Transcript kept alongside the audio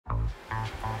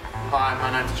Hi,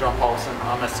 my name's John Polson.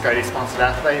 I'm a Scody sponsored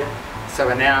athlete. So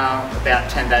we're now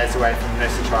about 10 days away from the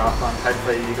Noosa Triathlon.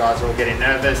 Hopefully you guys are all getting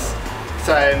nervous.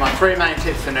 So my three main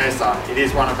tips for Noosa. It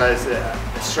is one of those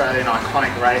Australian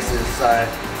iconic races, so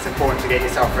it's important to get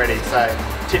yourself ready. So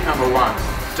tip number one,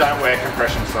 don't wear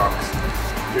compression socks.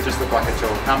 You'll just look like a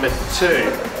tool. Number two,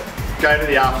 go to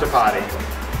the after party,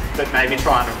 but maybe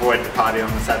try and avoid the party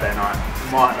on the Saturday night. It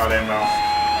might not end well.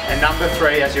 And number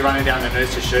three, as you're running down the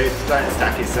Noosa chute, don't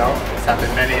stack yourself. It's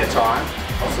happened many a time.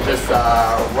 So just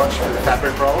watch for the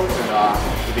fabric rolls and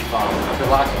you'll be fine. Good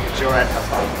luck, enjoy it, have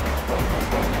fun.